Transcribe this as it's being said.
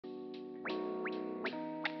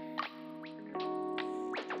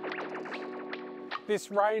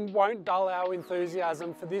This rain won't dull our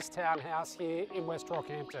enthusiasm for this townhouse here in West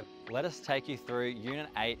Rockhampton. Let us take you through Unit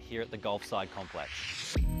 8 here at the Golfside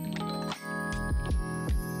Complex.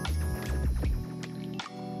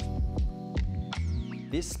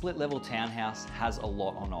 This split-level townhouse has a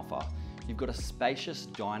lot on offer. You've got a spacious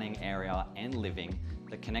dining area and living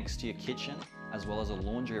that connects to your kitchen, as well as a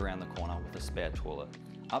laundry around the corner with a spare toilet.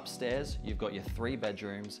 Upstairs, you've got your 3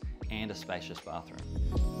 bedrooms and a spacious bathroom.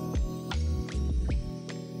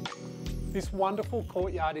 This wonderful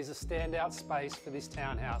courtyard is a standout space for this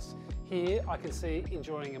townhouse. Here I can see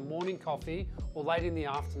enjoying a morning coffee or late in the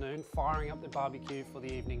afternoon firing up the barbecue for the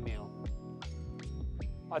evening meal.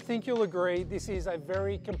 I think you'll agree this is a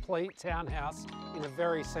very complete townhouse in a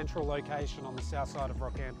very central location on the south side of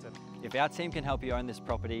Rockhampton. If our team can help you own this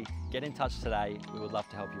property, get in touch today. We would love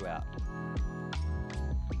to help you out.